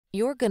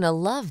You're gonna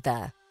love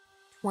the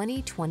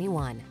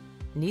 2021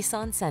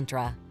 Nissan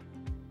Sentra.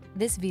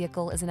 This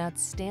vehicle is an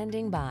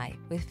outstanding buy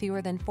with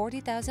fewer than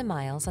 40,000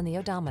 miles on the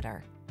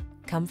odometer.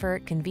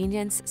 Comfort,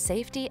 convenience,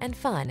 safety, and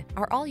fun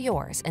are all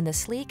yours in the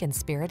sleek and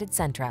spirited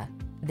Sentra.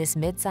 This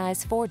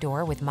midsize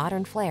four-door with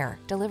modern flair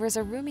delivers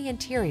a roomy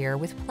interior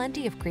with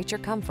plenty of creature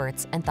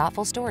comforts and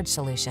thoughtful storage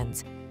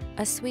solutions,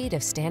 a suite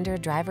of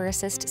standard driver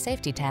assist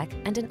safety tech,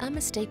 and an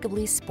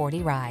unmistakably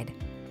sporty ride.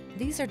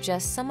 These are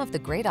just some of the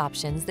great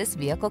options this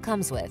vehicle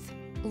comes with: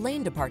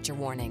 lane departure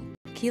warning,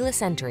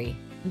 keyless entry,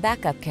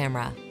 backup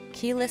camera,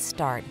 keyless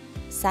start,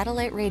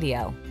 satellite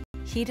radio,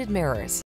 heated mirrors,